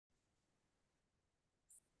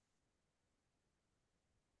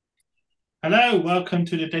Hello, welcome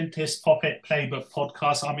to the Dentist Pop-It Playbook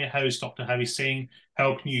podcast. I'm your host, Dr. Harry Singh,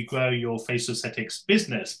 helping you grow your facial aesthetics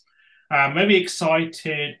business. I'm very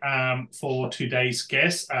excited for today's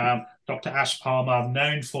guest, Dr. Ash Parmar. I've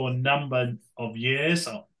known for a number of years.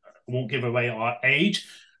 I won't give away our age.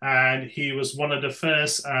 And he was one of the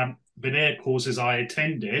first veneer courses I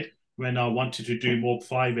attended when I wanted to do more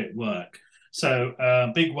private work. So,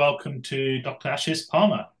 big welcome to Dr. Ashish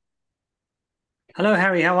Parmar. Hello,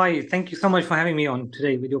 Harry. How are you? Thank you so much for having me on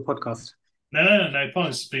today with your podcast. No problem.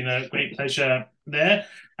 It's been a great pleasure there.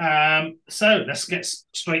 So let's get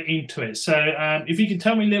straight into it. So, if you can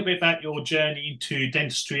tell me a little bit about your journey into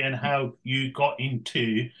dentistry and how you got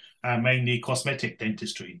into mainly cosmetic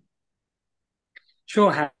dentistry.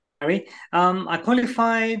 Sure, Harry. I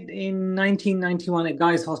qualified in 1991 at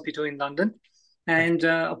Guy's Hospital in London. And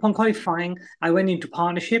upon qualifying, I went into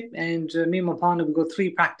partnership, and me and my partner, we got three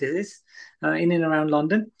practices in and around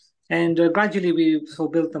London. And gradually we sort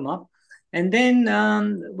of built them up. And then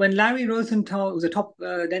when Larry Rosenthal was a top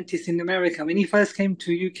dentist in America, when he first came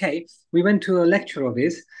to UK, we went to a lecture of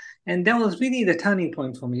his. And that was really the turning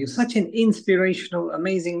point for me. It was such an inspirational,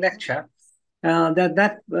 amazing lecture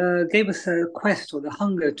that gave us a quest or the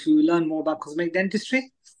hunger to learn more about cosmetic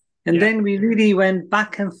dentistry. And Yeah, then we really went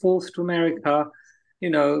back and forth to America,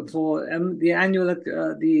 for the annual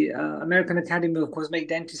the American Academy of Cosmetic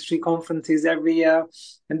Dentistry conferences every year.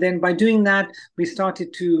 And then by doing that, we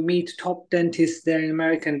started to meet top dentists there in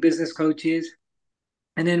America and business coaches.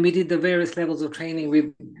 And then we did the various levels of training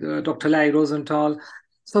with Dr. Larry Rosenthal.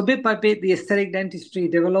 So bit by bit, the aesthetic dentistry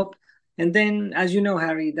developed. And then, as you know,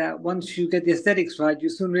 Harry, that once you get the aesthetics right, you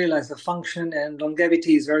soon realize the function and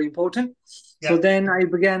longevity is very important. So yeah, then I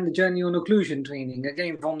began the journey on occlusion training,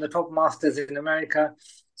 again from the top masters in America.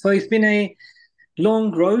 So it's been a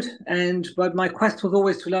long road, but my quest was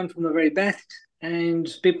always to learn from the very best. And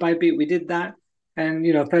bit by bit, we did that. And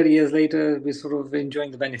 30 years later, we're sort of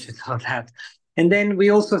enjoying the benefits of that. And then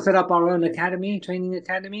we also set up our own academy, training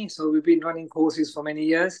academy. So we've been running courses for many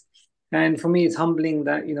years. And for me, it's humbling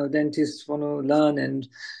that dentists want to learn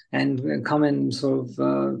and come and sort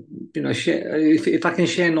of share. If I can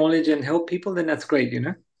share knowledge and help people, then that's great.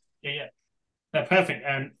 yeah. No, perfect.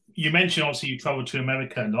 And you mentioned obviously you travel to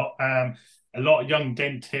America a lot. A lot of young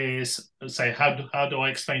dentists say, how do I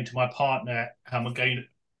explain to my partner how I'm going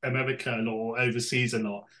to America a lot or overseas a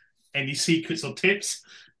lot? Any secrets or tips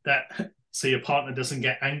that so your partner doesn't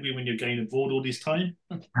get angry when you're going abroad all this time?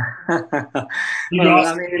 Well, I Did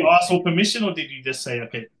you mean, ask for permission or did you just say,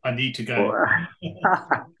 okay, I need to go?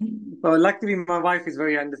 well, well, luckily my wife is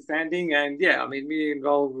very understanding, and yeah, I mean, me and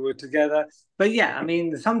Raul we were together. But yeah, I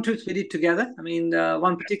mean, some trips we did together. I mean,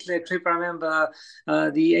 one particular trip I remember,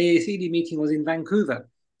 the AACD meeting was in Vancouver.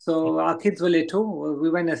 So our kids were little. We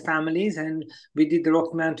went as families, and we did the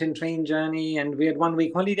Rocky Mountain train journey, and we had 1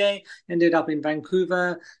 week holiday. Ended up in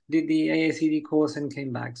Vancouver, did the AACD course, and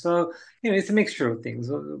came back. So it's a mixture of things.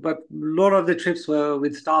 But a lot of the trips were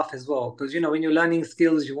with staff as well, because when you're learning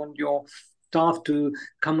skills, you want your staff to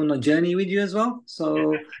come on a journey with you as well.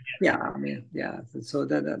 So yeah, I mean, yeah. So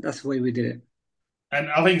that's the way we did it. And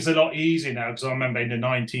I think it's a lot easier now because I remember in the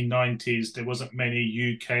 1990s, there wasn't many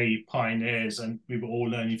UK pioneers and we were all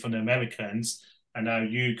learning from the Americans. And now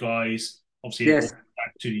you guys obviously all Yes,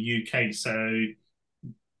 back to the UK. So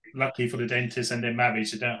luckily for the dentists and their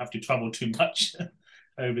marriage, they don't have to travel too much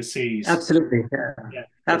overseas. absolutely. Yeah, Yeah,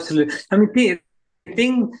 absolutely. I mean,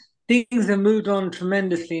 thing, things have moved on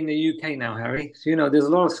tremendously in the UK now, Harry. So, there's a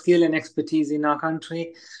lot of skill and expertise in our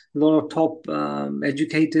country, a lot of top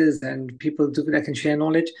educators and people that can share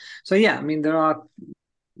knowledge. So yeah, I mean, there are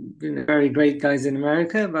very great guys in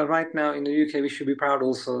America, but right now in the UK, we should be proud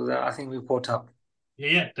also that I think we caught up.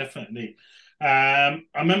 yeah, definitely. I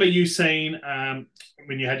remember you saying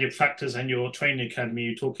when you had your practice and your training academy,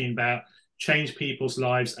 you're talking about change people's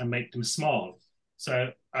lives and make them smile.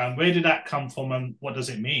 So, where did that come from, and what does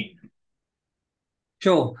it mean?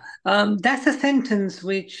 Sure. That's a sentence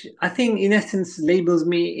which I think, in essence, labels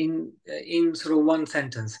me in sort of one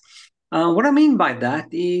sentence. What I mean by that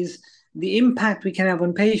is the impact we can have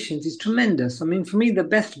on patients is tremendous. I mean, for me, the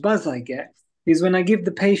best buzz I get is when I give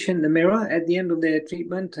the patient the mirror at the end of their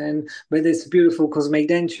treatment, and whether it's a beautiful cosmetic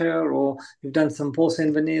denture or you've done some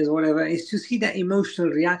porcelain veneers or whatever, is to see that emotional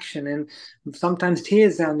reaction and sometimes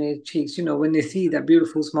tears down their cheeks, when they see that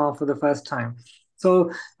beautiful smile for the first time.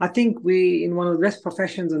 So I think we, in one of the best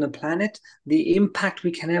professions on the planet, the impact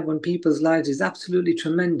we can have on people's lives is absolutely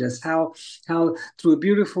tremendous. How through a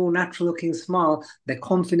beautiful, natural-looking smile, their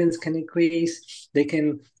confidence can increase. They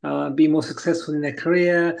can be more successful in their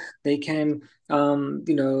career. They can,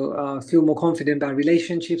 feel more confident about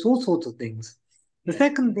relationships, all sorts of things. The Yeah,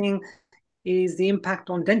 second thing is the impact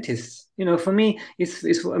on dentists. For me, it's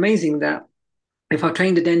amazing that if I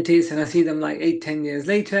trained a dentist and I see them like 8, 10 years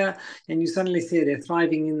later, and you suddenly see they're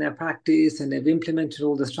thriving in their practice and they've implemented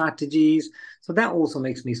all the strategies. So that also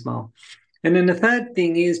makes me smile. And then the third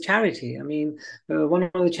thing is charity. I mean, one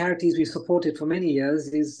of the charities we supported for many years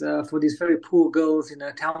is for these very poor girls in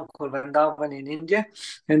a town called Vrindavan in India.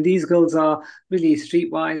 And these girls are really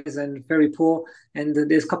streetwise and very poor. And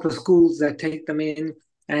there's a couple of schools that take them in,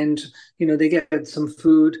 and they get some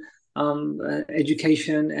food,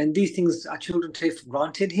 education, and these things our children take for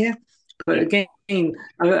granted here. But Yeah, again,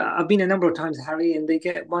 I've been a number of times, Harry, and they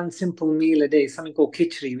get one simple meal a day, something called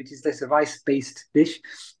khichdi, which is this a rice-based dish,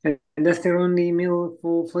 and that's their only meal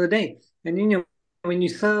for the day. And when you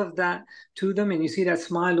serve that to them and you see that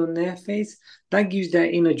smile on their face, that gives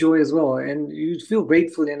that inner joy as well, and you feel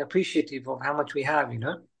grateful and appreciative of how much we have.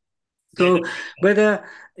 yeah, So whether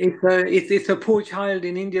it's a poor child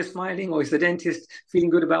in India smiling, or it's the dentist feeling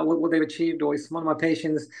good about what they've achieved, or it's one of my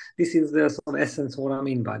patients, this is the sort of essence of what I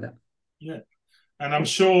mean by that. yeah. And I'm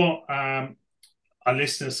sure our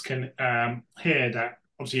listeners can hear that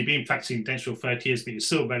obviously you've been practicing dental for 30 years, but you're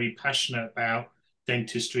still very passionate about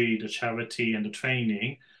dentistry, the charity, and the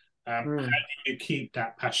training. How Mm. do you keep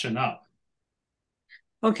that passion up?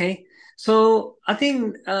 Okay, so I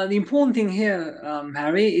think the important thing here,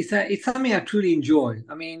 Harry, is that it's something I truly enjoy.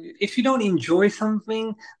 I mean, if you don't enjoy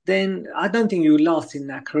something, then I don't think you last in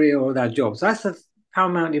that career or that job. So that's of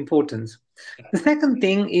paramount importance. The second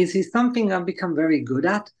thing is something I've become very good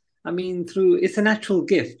at. I mean, through it's a natural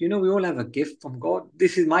gift. We all have a gift from God.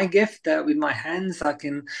 This is my gift that with my hands I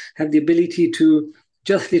can have the ability to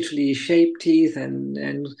just literally shape teeth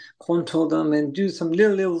and contour them and do some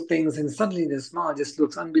little things, and suddenly the smile just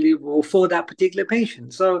looks unbelievable for that particular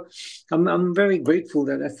patient. So I'm very grateful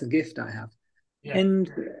that that's the gift I have. Yeah,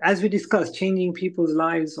 And as we discussed, changing people's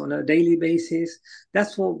lives on a daily basis,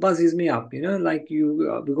 that's what buzzes me up. Like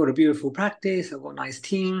we've got a beautiful practice, I've got a nice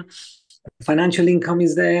team, financial income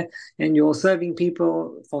is there, and you're serving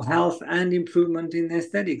people for health and improvement in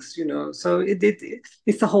aesthetics. So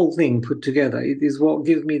it's the whole thing put together. It is what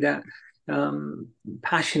gives me that um,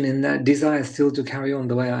 passion and that desire still to carry on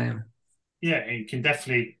the way I am. yeah, you can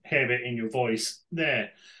definitely hear it in your voice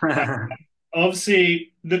there. Uh,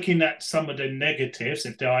 Obviously, looking at some of the negatives,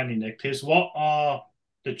 if there are any negatives, what are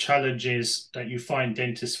the challenges that you find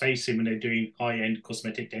dentists facing when they're doing high-end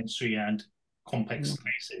cosmetic dentistry and complex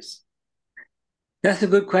cases? That's a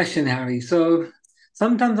good question, Harry. So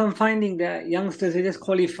sometimes I'm finding that youngsters are just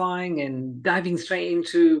qualifying and diving straight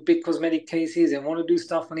into big cosmetic cases and want to do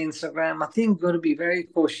stuff on Instagram. I think you've got to be very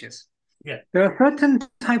cautious. Yeah, There are certain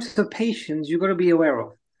types of patients you've got to be aware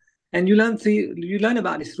of. And you learn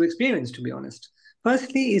about this through experience, to be honest.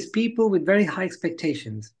 Firstly, is people with very high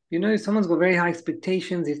expectations. If someone's got very high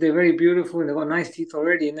expectations, if they're very beautiful and they've got nice teeth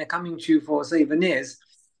already, and they're coming to you for, say, veneers,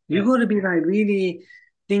 you yeah, got to be like really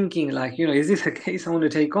thinking, like, is this a case I want to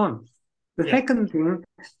take on? The yeah, second thing,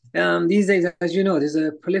 these days, as you know, there's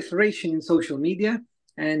a proliferation in social media,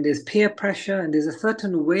 and there's peer pressure, and there's a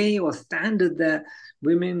certain way or standard that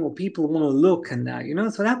women or people want to look, and that.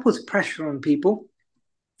 So that puts pressure on people.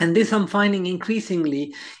 And this I'm finding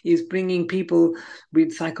increasingly is bringing people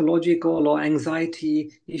with psychological or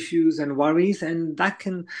anxiety issues and worries, and that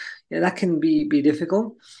can be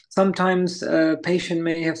difficult. Sometimes a patient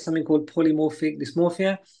may have something called polymorphic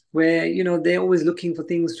dysmorphia, where they're always looking for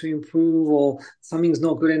things to improve, or something's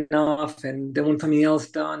not good enough, and they want something else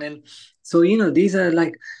done. And so these are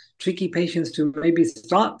like tricky patients to maybe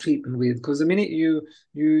start treatment with, because the minute you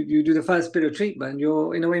do the first bit of treatment,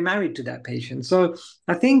 you're in a way married to that patient. So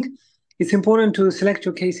I think it's important to select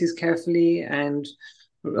your cases carefully and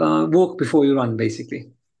walk before you run,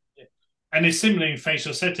 basically. yeah. And it's similar in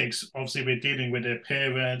facial aesthetics. Obviously, we're dealing with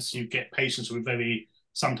appearance. You get patients with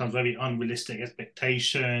sometimes very unrealistic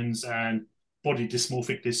expectations and body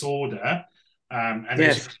dysmorphic disorder. And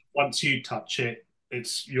as Yes. once you touch it,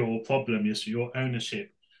 it's your problem, it's your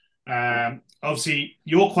ownership. Obviously,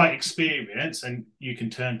 you're quite experienced and you can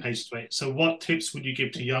turn patients away. So, what tips would you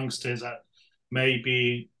give to youngsters that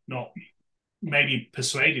maybe not maybe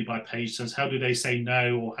persuaded by patients? How do they say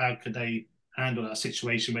no, or how could they handle that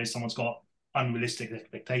situation where someone's got unrealistic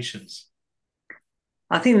expectations?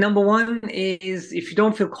 I think number one is if you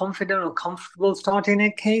don't feel confident or comfortable starting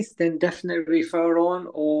a case, then definitely refer on,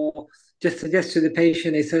 or just suggest to the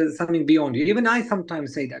patient it's something beyond you. Even I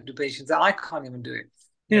sometimes say that to patients that I can't even do it.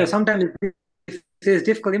 Yeah, Sometimes if there's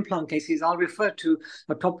difficult implant cases, I'll refer to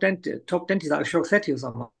a top dentist like Ashok Sethi or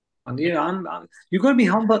someone. yeah, You've got to be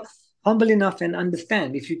humble enough and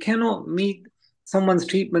understand. If you cannot meet someone's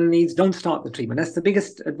treatment needs, don't start the treatment. That's the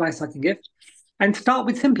biggest advice I can give. and start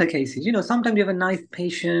with simpler cases. Sometimes you have a nice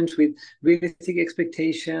patient with realistic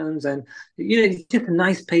expectations, and it's just a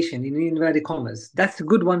nice patient in inverted commas. That's a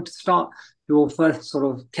good one to start your first sort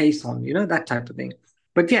of case on, that type of thing.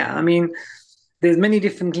 But yeah, I mean, there's many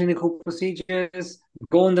different clinical procedures.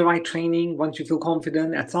 Go on the right training. Once you feel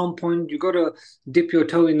confident, at some point you got to dip your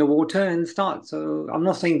toe in the water and start. So I'm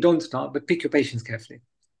not saying don't start, but pick your patients carefully.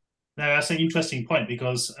 Now, that's an interesting point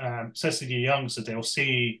because, especially the youngsters, they'll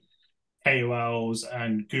see KOLs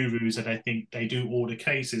and gurus and I think they do all the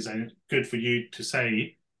cases. And it's good for you to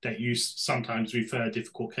say that you sometimes refer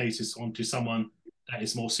difficult cases onto someone that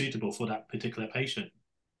is more suitable for that particular patient.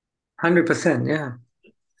 100%, yeah.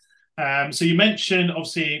 So you mentioned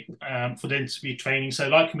obviously for dentistry training. So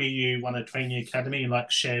like me, you run a training academy and like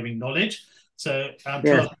sharing knowledge. So tell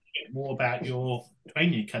Yeah. us a bit more about your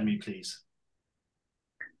training academy, please.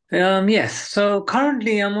 Yes. So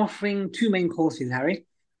currently I'm offering two main courses, Harry.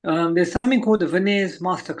 There's something called the Veneers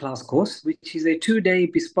Masterclass course, which is a 2-day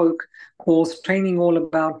bespoke course training all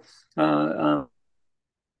about uh,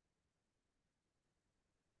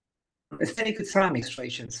 aesthetic with ceramic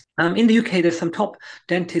restorations. In the UK, there's some top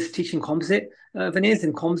dentists teaching composite veneers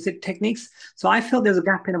and composite techniques. So I felt there's a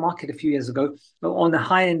gap in the market a few years ago on the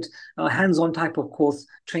high-end, hands-on type of course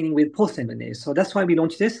training with porcelain veneers. So that's why we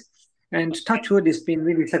launched this. And touch wood, it's been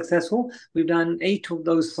really successful. We've done 8 of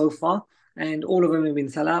those so far, and all of them have been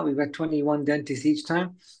sell out. We've got 21 dentists each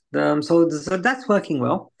time. So that's working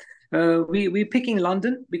well. We're picking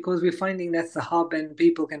London because we're finding that's the hub and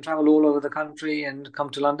people can travel all over the country and come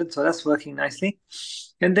to London. So that's working nicely.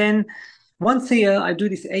 And then once a year, I do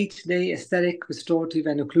this 8-day aesthetic, restorative,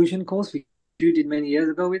 and occlusion course, which you did many years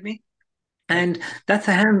ago with me. And that's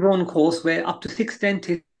a hands-on course where up to 6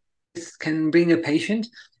 dentists can bring a patient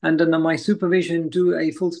and under my supervision do a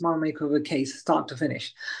full smile makeover case start to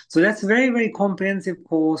finish. So that's a very, very comprehensive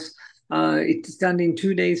course. It's done in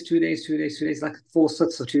 2 days, 2 days, 2 days, 2 days, like 4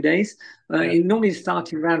 sets of 2 days. Yeah. It normally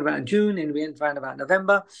starts around about June and we end around about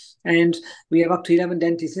November. And we have up to 11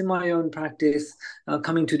 dentists in my own practice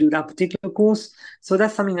coming to do that particular course. So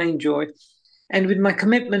that's something I enjoy. And with my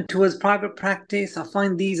commitment towards private practice, I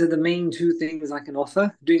find these are the main two things I can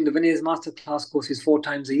offer. Doing the Veneers Masterclass courses 4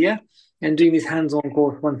 times a year and doing this hands-on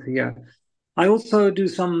course once a year. I also do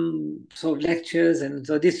some sort of lectures. And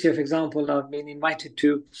so this year, for example, I've been invited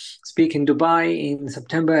to speak in Dubai in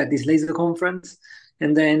September at this laser conference.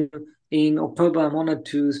 And then in October, I'm honored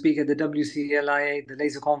to speak at the WCLIA, the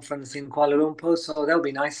laser conference in Kuala Lumpur. So that'll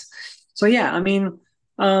be nice. So yeah, I mean,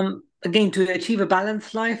 again, to achieve a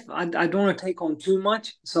balanced life, I don't want to take on too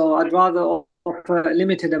much. So I'd rather offer a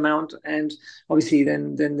limited amount, and obviously,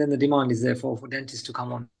 then the demand is there for dentists to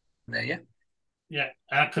come on there. Yeah. Yeah,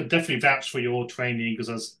 I could definitely vouch for your training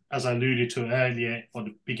because as I alluded to earlier at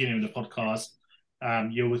the beginning of the podcast,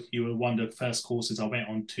 you were one of the first courses I went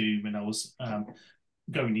on to when I was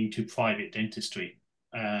going into private dentistry.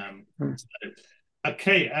 So,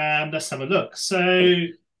 okay, let's have a look. So,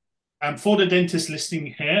 for the dentist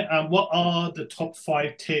listening here, what are the top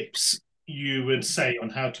 5 tips you would say on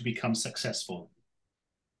how to become successful?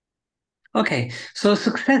 Okay, so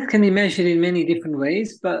success can be measured in many different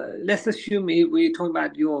ways, but let's assume we're talking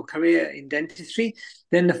about your career in dentistry.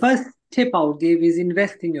 Then the first tip I would give is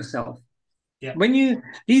invest in yourself. Yeah,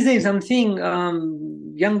 These days I'm seeing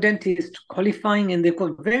young dentists qualifying and they've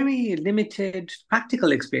got very limited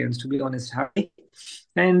practical experience, to be honest, Harry.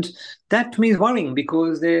 And that to me is worrying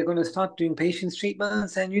because they're going to start doing patients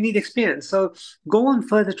treatments and you need experience. So go on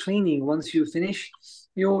further training once you finish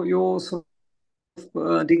your sort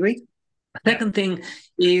of, degree. yeah, Second thing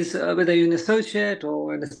is whether you're an associate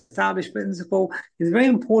or an established principal, it's very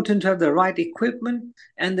important to have the right equipment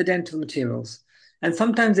and the dental materials. And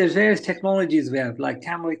sometimes there's various technologies we have, like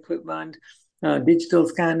camera equipment, digital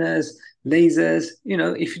scanners, lasers.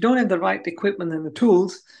 If you don't have the right equipment and the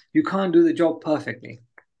tools, you can't do the job perfectly.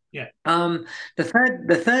 yeah,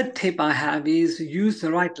 The third tip I have is use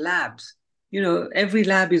the right labs. Every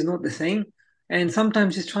lab is not the same. And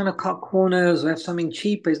sometimes just trying to cut corners or have something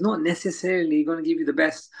cheaper is not necessarily going to give you the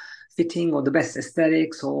best fitting or the best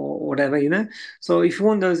aesthetics or whatever. So if you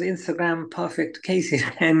want those Instagram perfect cases,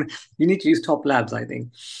 then you need to use top labs, I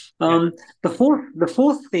think. yeah, The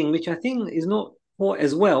fourth thing, which I think is not taught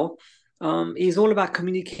as well, is all about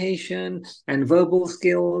communication and verbal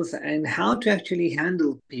skills and how to actually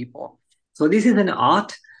handle people. So this is an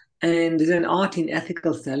art, and there's an art in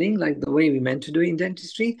ethical selling, like the way we meant to do it in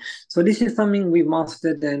dentistry. So this is something we've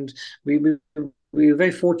mastered, and we're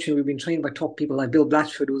very fortunate. We've been trained by top people like Bill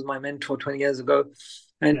Blatchford, who was my mentor 20 years ago.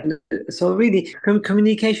 yeah, And so really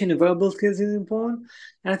communication and verbal skills is important.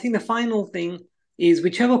 And I think the final thing is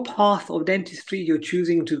whichever path of dentistry you're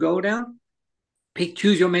choosing to go down,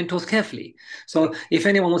 choose your mentors carefully. So if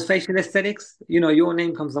anyone wants facial aesthetics, your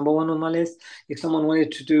name comes number one on my list. If someone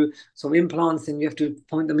wanted to do some implants, then you have to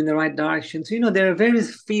point them in the right direction. So, there are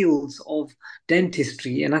various fields of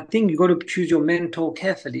dentistry, and I think you've got to choose your mentor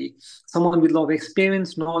carefully, someone with a lot of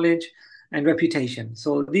experience, knowledge, and reputation.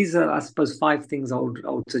 So these are, I suppose, five things I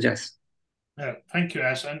would suggest. Thank you,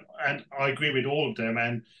 Ash, and I agree with all of them.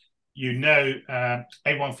 And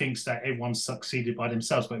everyone thinks that everyone's succeeded by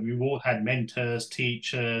themselves, but we've all had mentors,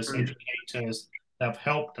 teachers, Mm. educators that have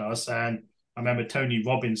helped us. And I remember Tony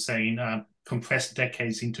Robbins saying, "Compress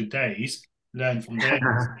decades into days, learn from their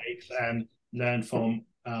mistakes, and learn from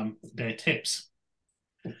their tips."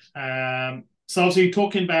 So obviously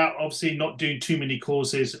talking about obviously not doing too many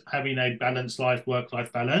courses, having a balanced life,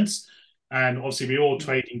 work-life balance. And obviously we're all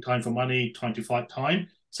trading time for money, trying to fight time.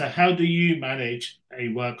 So how do you manage a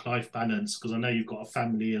work-life balance? Because I know you've got a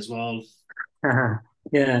family as well.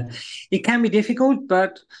 Yeah, it can be difficult,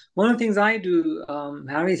 but one of the things I do,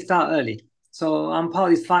 Harry, is start early. So I'm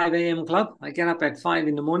part of this 5 a.m. club. I get up at 5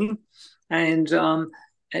 in the morning, and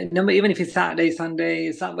even if it's Saturday,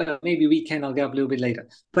 Sunday, maybe weekend, I'll get up a little bit later.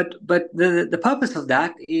 But the purpose of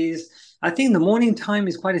that is, I think the morning time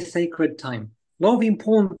is quite a sacred time. A lot of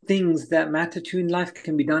important things that matter to you in life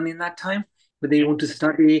can be done in that time. Whether you Yeah, want to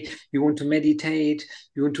study, you want to meditate,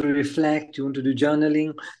 you want to reflect, you want to do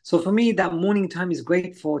journaling. So for me, that morning time is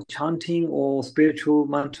great for chanting or spiritual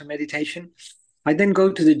mantra meditation. I then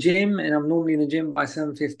go to the gym, and I'm normally in the gym by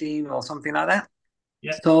 7:15 or something like that.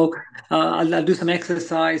 yeah, So I'll do some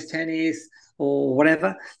exercise, tennis or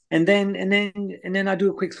whatever, and then I do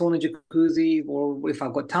a quick sauna jacuzzi, or if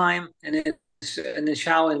I've got time, and then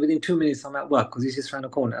shower, and within 2 minutes I'm at work because it's just around the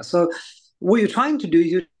corner. So what you're trying to do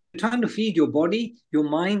is you're trying to feed your body, your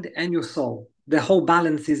mind, and your soul. The whole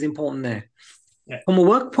balance is important there. yeah, From a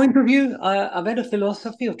work point of view, I've had a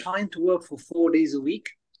philosophy of trying to work for 4 days a week.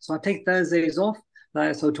 So I take Thursdays off.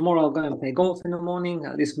 So tomorrow I'll go and play golf in the morning.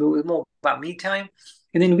 This is more about me time.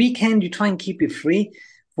 And then weekend, you try and keep it free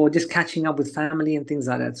for just catching up with family and things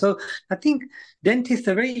like that. So I think dentists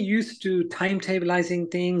are very used to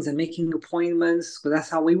timetableizing things and making appointments because that's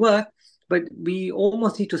how we work. But we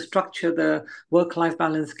almost need to structure the work-life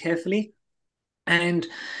balance carefully. And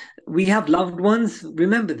we have loved ones,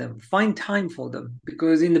 remember them, find time for them,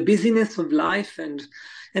 because in the busyness of life, and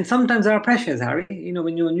sometimes there are pressures, Harry,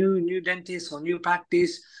 when you're a new dentist or new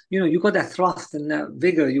practice, you got that thrust and that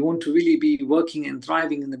vigor. You want to really be working and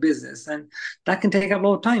thriving in the business, and that can take up a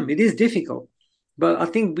lot of time. It is difficult, but I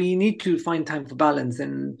think we need to find time for balance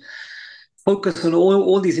and focus on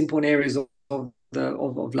all these important areas of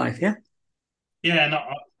life. Yeah. yeah. And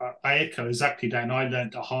I echo exactly that. And I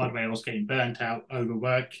learned the hard way. I was getting burnt out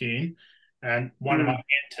overworking. And one of my Mm,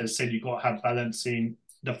 mentors said you've got to have balance in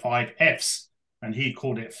the five F's. And he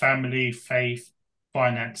called it family, faith,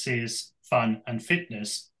 finances, fun, and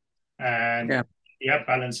fitness. And yeah. you have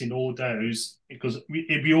balance in all those because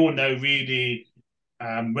we all know really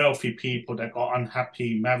wealthy people that got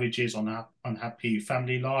unhappy marriages, on unhappy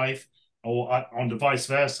family life, or on the vice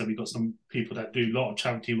versa. We've got some people that do a lot of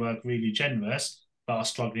charity work, really generous, but are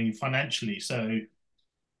struggling financially. So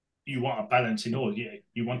you want a balance in all. Yeah,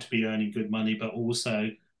 you want to be earning good money, but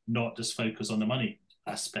also not just focus on the money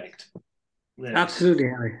aspect. Yeah. Absolutely,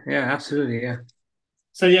 Harry. Yeah, absolutely. Yeah.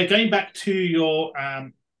 So yeah, going back to your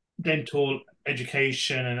dental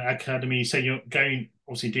education and academy, so you're going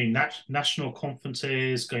obviously doing national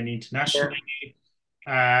conferences, going Yeah. internationally.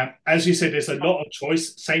 As you said, there's a lot of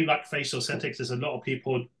choice. Same like facial aesthetics, there's a lot of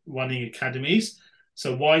people running academies.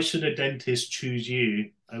 So why should a dentist choose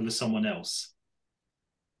you over someone else?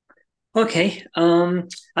 Okay.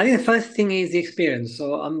 I think the first thing is the experience.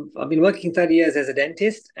 So I've been working 30 years as a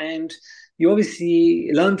dentist, and you obviously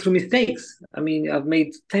learn through mistakes. I mean, I've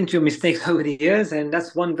made plenty of mistakes over the years, and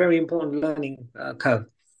that's one very important learning curve.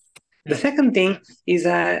 The Yeah, second thing is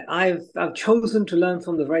that I've chosen to learn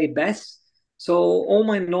from the very best. So all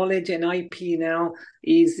my knowledge and IP now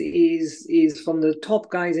is from the top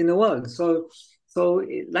guys in the world. So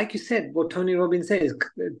like you said, what Tony Robbins says,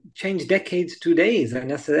 change decades to days, and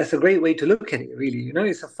that's a great way to look at it. Really,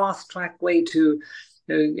 it's a fast track way to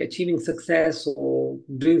achieving success or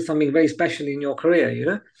doing something very special in your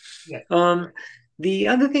career. yeah, Um, the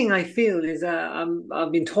other thing I feel is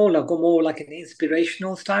I've been told I've got more like an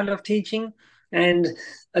inspirational style of teaching, and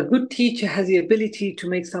a good teacher has the ability to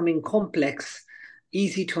make something complex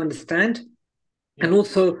easy to understand, yeah, and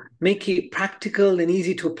also make it practical and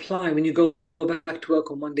easy to apply when you go back to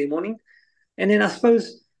work on Monday morning. And then I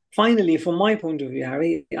suppose finally, from my point of view,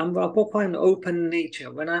 Harry, I've got quite an open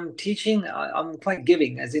nature. When I'm teaching, I'm quite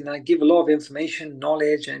giving, as in I give a lot of information,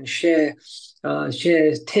 knowledge, and share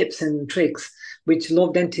tips and tricks, which a lot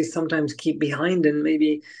of dentists sometimes keep behind, and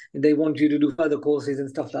maybe they want you to do further courses and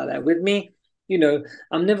stuff like that. With me,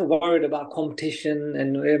 I'm never worried about competition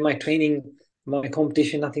and my training, my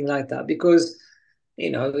competition, nothing like that, because I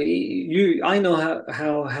know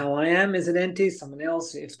how I am as an dentist. Someone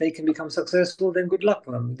else, if they can become successful, then good luck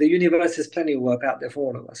for them. The universe has plenty of work out there for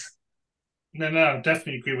all of us. No, no, I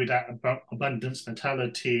definitely agree with that about abundance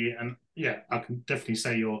mentality. And yeah, I can definitely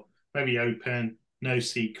say you're very open, no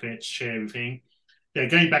secrets, share everything. Yeah,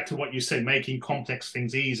 going back to what you said, making complex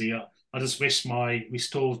things easier. I just wish my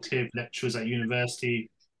restorative lecturers at university,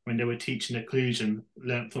 when they were teaching occlusion,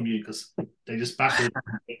 learnt from you because they just battled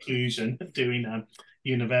occlusion doing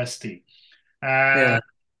university. Uh, Yeah,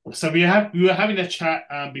 so we were having a chat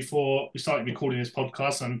before we started recording this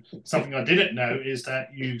podcast, and something I didn't know is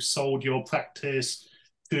that you sold your practice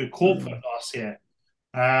to corporate mm, last year.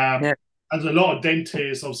 Um, yeah, as a lot of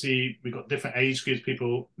dentists, obviously, we've got different age groups,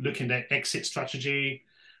 people looking at exit strategy.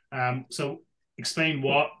 So, explain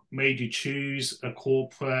what made you choose a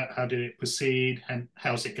corporate, how did it proceed, and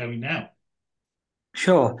how's it going now?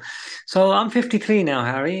 sure. So I'm 53 now,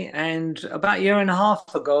 Harry, and about a year and a half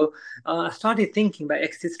ago, I started thinking about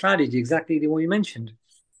exit strategy, exactly the one you mentioned.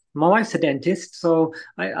 My wife's a dentist, so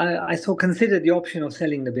I so considered the option of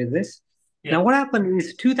selling the business. Yeah, Now, what happened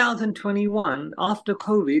is 2021, after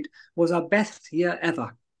COVID, was our best year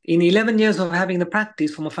ever. In 11 years of having the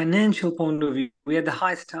practice, from a financial point of view, we had the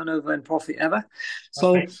highest turnover and profit ever.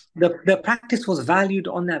 So okay, the practice was valued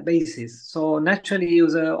on that basis. So naturally, it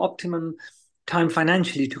was an optimum time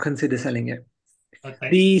financially to consider selling it. okay,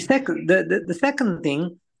 The second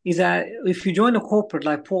thing is that if you join a corporate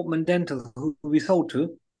like Portman Dental, who we sold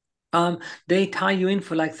to, um, they tie you in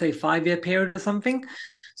for like say 5 year period or something.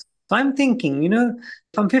 So I'm thinking,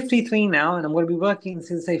 if I'm 53 now and I'm going to be working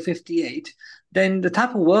since say 58, then the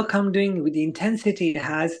type of work I'm doing with the intensity it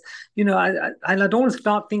has, I don't want to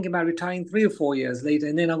start thinking about retiring 3 or 4 years later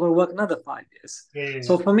and then I'm going to work another 5 years. yeah, yeah,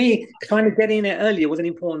 So yeah. for me, trying to get in there earlier was an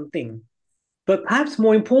important thing. But perhaps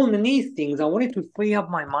more important than these things, I wanted to free up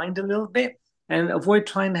my mind a little bit and avoid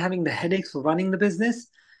trying having the headaches of running the business.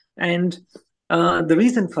 And the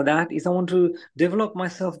reason for that is I want to develop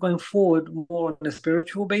myself going forward more on a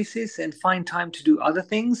spiritual basis and find time to do other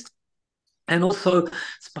things and also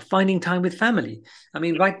finding time with family. I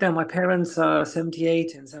mean, right now, my parents are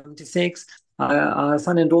 78 and 76. Our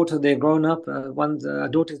son and daughter, they're grown up. Our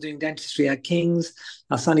daughter's doing dentistry at King's.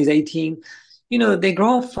 Our son is 18. They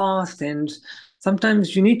grow up fast, and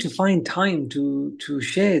sometimes you need to find time to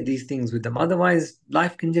share these things with them. Otherwise,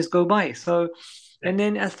 life can just go by. So, Yeah. and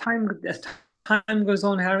then as time goes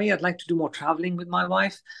on, Harry, I'd like to do more traveling with my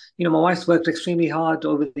wife. My wife's worked extremely hard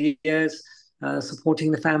over the years,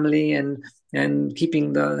 supporting the family and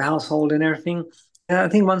keeping the household and everything. I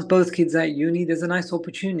think once both kids are at uni, there's a nice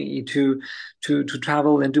opportunity to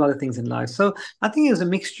travel and do other things in life. So I think it was a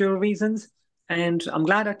mixture of reasons, and I'm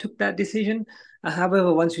glad I took that decision.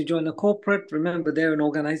 However, once you join a corporate, remember they're an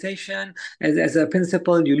organization. As a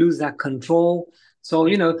principal, you lose that control. So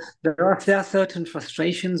Yeah. there are certain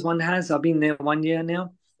frustrations one has. I've been there 1 year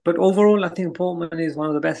now, but overall, I think Portman is one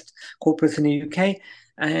of the best corporates in the UK,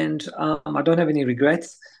 and I don't have any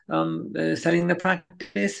regrets selling the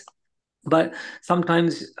practice. But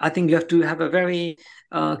sometimes I think you have to have a very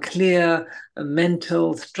clear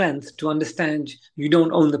mental strength to understand you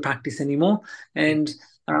don't own the practice anymore. And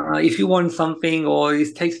if you want something or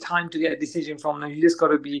it takes time to get a decision from them, you just got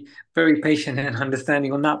to be very patient and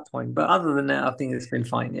understanding on that point. But other than that, I think it's been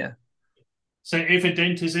fine. Yeah. So if a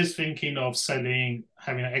dentist is thinking of selling,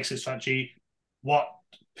 having an exit strategy, what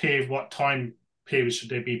what time period should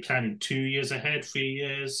they be planning? 2 years ahead, 3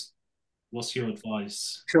 years? What's your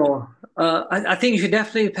advice? Sure. I think you should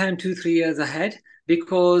definitely plan 2, 3 years ahead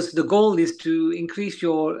because the goal is to increase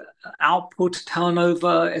your output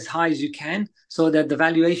turnover as high as you can so that the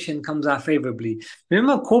valuation comes out favorably.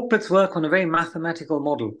 Remember, corporates work on a very mathematical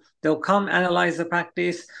model. They'll come analyze the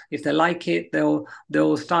practice. If they like it,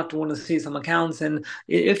 they'll start to want to see some accounts, and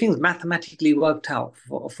everything's mathematically worked out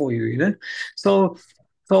for you. So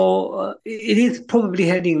it is probably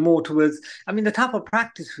heading more towards. I mean, the type of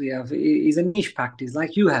practice we have is a niche practice,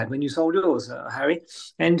 like you had when you sold yours, Harry.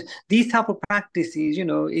 And these type of practices,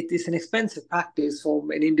 it is an expensive practice for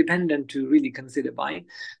an independent to really consider buying.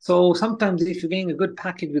 So sometimes, if you're getting a good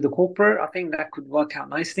package with a corporate, I think that could work out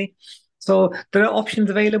nicely. So there are options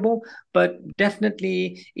available, but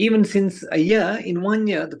definitely, even since a year, in 1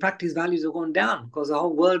 year, the practice values have gone down because the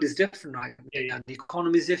whole world is different right Yeah, yeah. now. The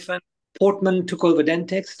economy is different. Portman took over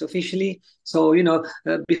Dentext officially. So,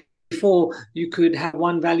 before you could have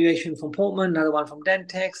one valuation from Portman, another one from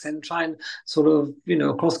Dentext, and try and sort of,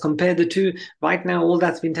 cross compare the two. Right now, all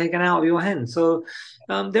that's been taken out of your hands. So,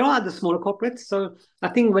 there are other smaller corporates. So, I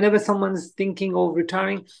think whenever someone's thinking of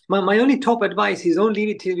retiring, my only top advice is don't leave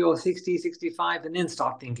it till you're 60, 65, and then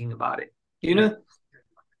start thinking about it. You Yeah. know,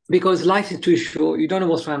 because life is too short. You don't know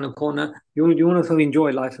what's around the corner. You want to sort of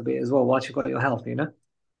enjoy life a bit as well whilst you've got your health. Yeah.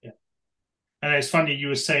 And it's funny you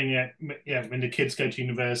were saying, yeah, when the kids go to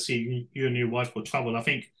university, you and your wife got trouble. I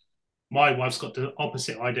think my wife's got the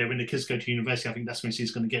opposite idea. When the kids go to university, I think that's when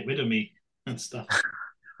she's going to get rid of me and stuff.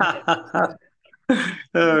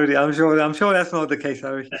 Oh, yeah, I'm sure that's not the case,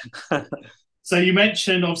 Harry. So you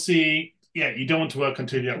mentioned obviously, yeah, you don't want to work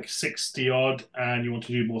until you're like 60 odd and you want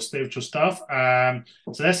to do more spiritual stuff. So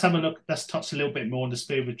let's have a look, let's touch a little bit more on the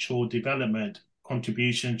spiritual development,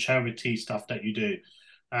 contribution, charity stuff that you do.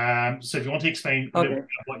 So if you want to explain a little bit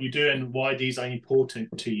Okay, about what you do and why these are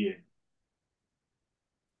important to you.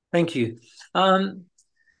 thank you.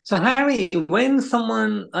 So, Harry, when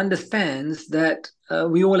someone understands that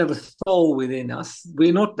we all have a soul within us,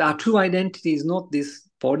 our true identity is not this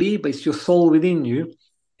body, but it's your soul within you.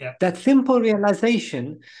 Yeah, That simple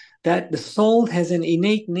realization that the soul has an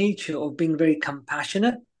innate nature of being very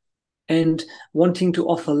compassionate and wanting to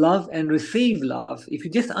offer love and receive love. If you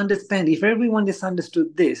just understand, if everyone just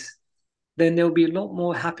understood this, then there will be a lot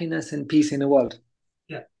more happiness and peace in the world.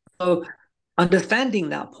 yeah, So, understanding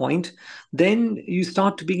that point, then you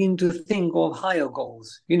start to begin to think of higher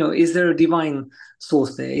goals. Is there a divine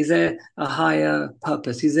source there? Is there a higher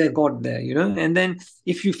purpose? Is there God there? And then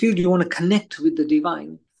if you feel you want to connect with the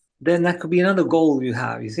divine, then that could be another goal you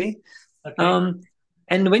have, you see? okay, Um,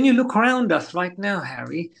 and when you look around us right now,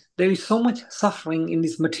 Harry, there is so much suffering in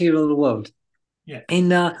this material world. yeah,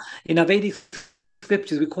 In our Vedic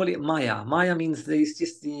scriptures, we call it Maya. Maya means it's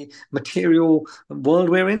just the material world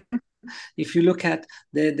we're in. If you look at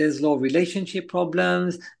there's a lot of relationship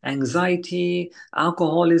problems, anxiety,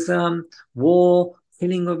 alcoholism, war,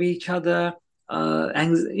 killing of each other,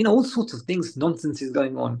 all sorts of things, nonsense is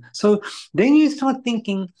going on. So then you start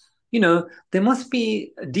thinking, there must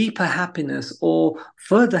be deeper happiness or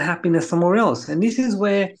further happiness somewhere else. And this is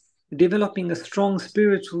where developing a strong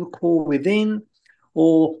spiritual core within,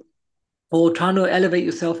 or trying to elevate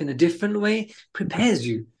yourself in a different way prepares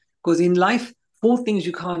you. Because in life, four things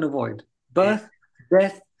you can't avoid: yeah,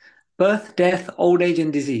 birth, death, old age,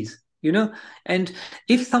 and disease. And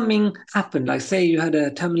if something happened, like say you had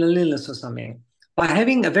a terminal illness or something, by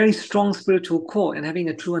having a very strong spiritual core and having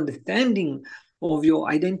a true understanding of your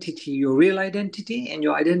identity, your real identity, and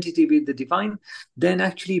your identity with the divine, then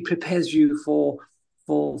actually prepares you for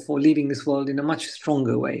leaving this world in a much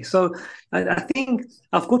stronger way. So I think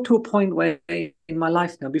I've got to a point where in my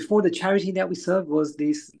life now, before the charity that we served was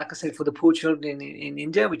this, like I said, for the poor children in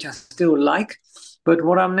India, which I still like. But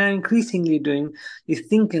what I'm now increasingly doing is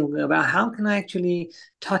thinking about how can I actually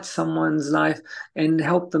touch someone's life and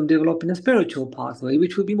help them develop in a spiritual pathway,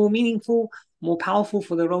 which will be more meaningful, more powerful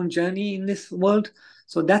for their own journey in this world.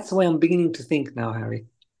 So that's the way I'm beginning to think now, Harry.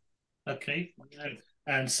 okay.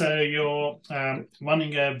 And so you're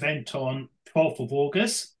running an event on 12th of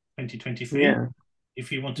August, 2023. Yeah.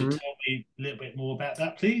 If you want to Mhm. tell me a little bit more about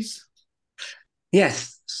that, please.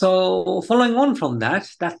 Yes. So following on from that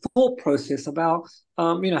thought process about,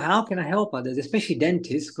 how can I help others, especially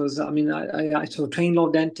dentists? Because I mean, I sort of train a lot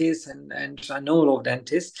of dentists and I know a lot of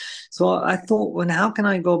dentists. So I thought, well, how can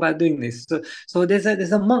I go about doing this? So there's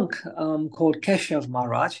a monk called Keshav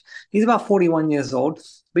Maharaj. He's about 41 years old,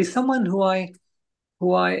 but he's someone who I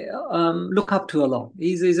look up to a lot.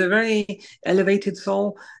 He's a very elevated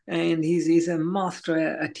soul, and he's a master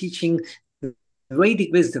at teaching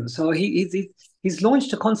Vedic wisdom. So he's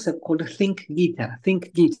launched a concept called Think Gita.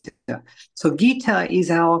 Think Gita. So Gita is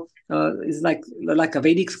our is like a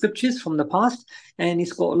Vedic scriptures from the past, and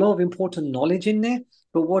it's got a lot of important knowledge in there.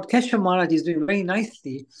 But what Keshav Maharaj is doing very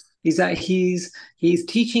nicely is that he's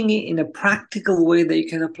teaching it in a practical way that you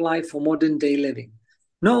can apply for modern day living.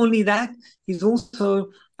 Not only that, he's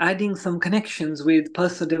also adding some connections with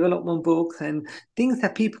personal development books and things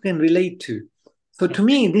that people can relate to. So to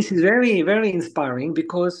me, this is very, very inspiring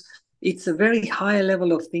because it's a very high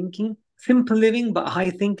level of thinking, simple living, but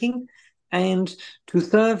high thinking. And to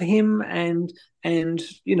serve him and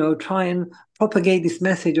try and propagate this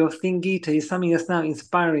message of Think Gita is something that's now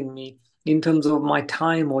inspiring me in terms of my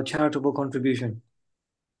time or charitable contribution.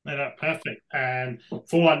 No, that's perfect. And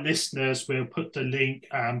for our listeners, we'll put the link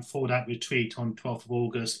for that retreat on 12th of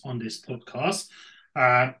August on this podcast.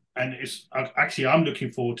 And it's actually I'm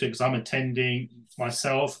looking forward to it because I'm attending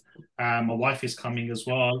myself. My wife is coming as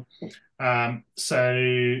well. Um,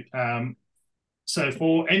 so um, so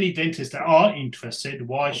for any dentists that are interested,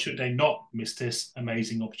 why should they not miss this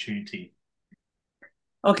amazing opportunity?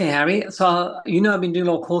 Okay, Harry. So, I've been doing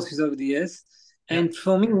a lot of courses over the years. Yeah, And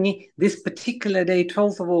for me, this particular day,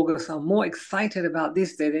 12th of August, I'm more excited about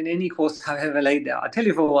this day than any course I've ever laid out. I'll tell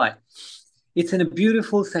you for why. It's in a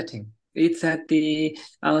beautiful setting. It's at the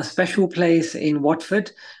special place in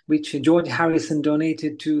Watford, which George Harrison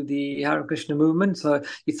donated to the Hare Krishna movement. So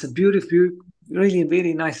it's a beautiful, really,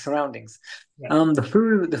 really nice surroundings. yeah,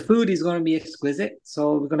 The food is going to be exquisite.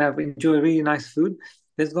 So we're going to enjoy really nice food.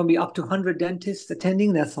 There's going to be up to 100 dentists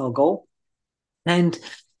attending. That's our goal. And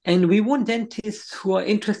and we want dentists who are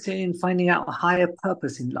interested in finding out a higher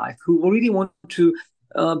purpose in life, who really want to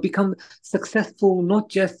become successful, not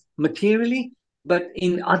just materially, but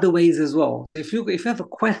in other ways as well. If you have a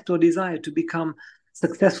quest or desire to become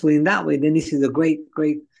successful in that way, then this is a great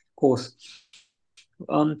course.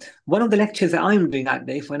 One of the lectures that I'm doing that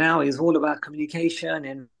day for now is all about communication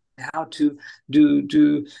and how to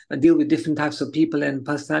deal with different types of people and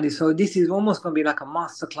personalities. So this is almost going to be like a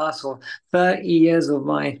master class of 30 years of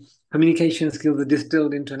my communication skills are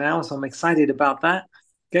distilled into now. So I'm excited about that.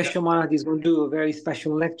 yeah. Kesha Maharaj is going to do a very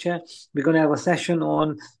special lecture. We're going to have a session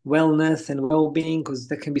on wellness and well-being because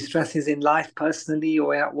there can be stresses in life personally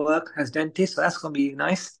or at work as dentists. So that's going to be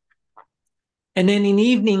nice. And then in the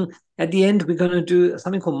evening, at the end, we're going to do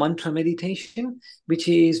something called mantra meditation, which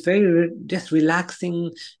is just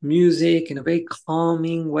relaxing music in a very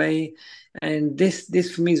calming way. And this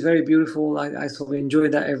for me is very beautiful. I sort of enjoy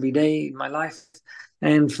that every day in my life.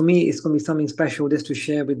 And for me, it's going to be something special just to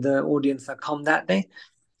share with the audience that come that day.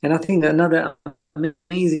 And I think another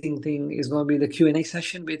amazing thing is going to be the Q&A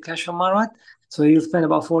session with Keshav Marat. So he'll spend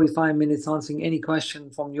about 45 minutes answering any question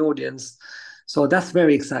from the audience. So that's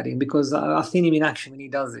very exciting because I've seen him in action when he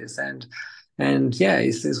does this. And yeah, I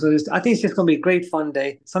think it's just going to be a great fun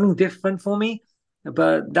day, something different for me,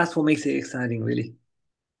 but that's what makes it exciting, really.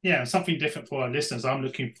 Yeah, something different for our listeners. I'm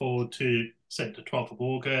looking forward to said the 12th of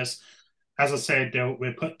August. As I said,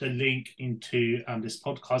 we'll put the link into this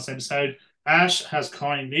podcast episode. Ash has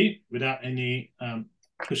kindly, without any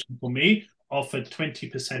pushing for me, offered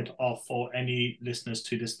 20% off for any listeners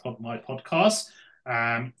to my podcast.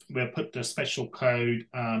 We'll put the special code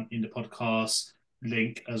in the podcast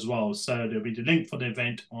link as well. So there'll be the link for the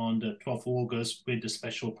event on the 12th of August with the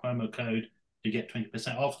special promo code to get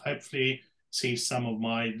 20% off. Hopefully, see some of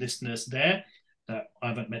my listeners there that I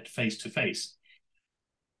haven't met face to face.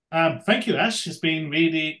 Thank you, Ash. It's been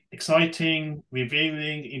really exciting,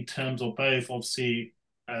 revealing in terms of both, obviously,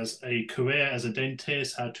 as a career as a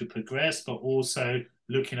dentist, how to progress, but also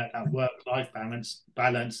looking at that work-life balance,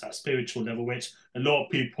 that spiritual level, which a lot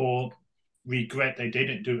of people regret they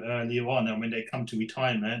didn't do earlier on, and when they come to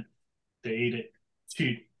retirement, they either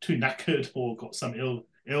too knackered or got some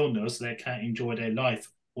illness, they can't enjoy their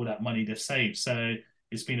life or that money they've saved. So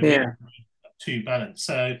it's been a really Yeah. to balance.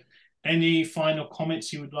 So any final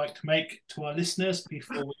comments you would like to make to our listeners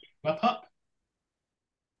before we wrap up?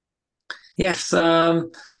 Yes.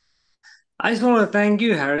 I just want to thank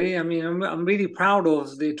you, Harry. I mean, I'm really proud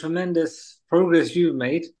of the tremendous progress you've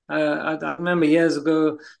made. I remember years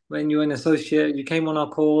ago when you were an associate, you came on our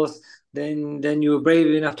course, then you were brave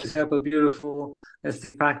enough to set up a beautiful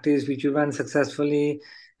aesthetic practice which you ran successfully,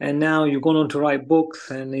 and now you've gone on to write books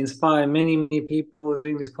and inspire many people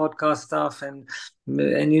doing this podcast stuff and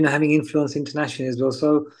having influence internationally as well.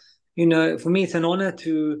 So, for me, it's an honor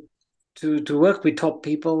to work with top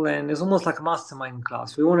people, and it's almost like a mastermind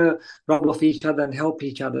class. We want to rub off each other and help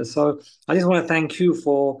each other. So I just want to thank you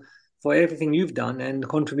for everything you've done and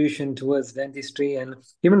contribution towards dentistry and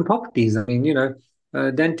even properties. I mean,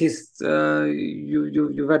 dentists,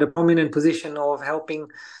 you've had a prominent position of helping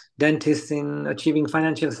dentists in achieving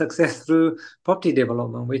financial success through property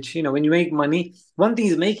development, which, when you make money, one thing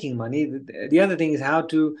is making money, the other thing is how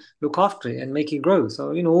to look after it and make it grow.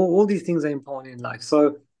 So, all these things are important in life.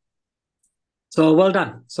 So well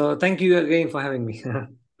done. So thank you again for having me.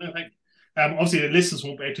 Perfect. Obviously, the listeners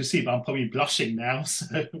won't be able to see, but I'm probably blushing now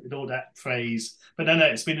so, with all that praise. But no,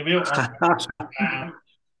 it's been a real honor.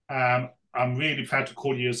 I'm really proud to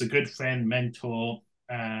call you as a good friend, mentor,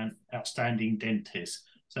 and outstanding dentist.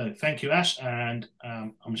 So thank you, Ash, and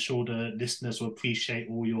I'm sure the listeners will appreciate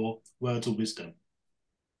all your words of wisdom.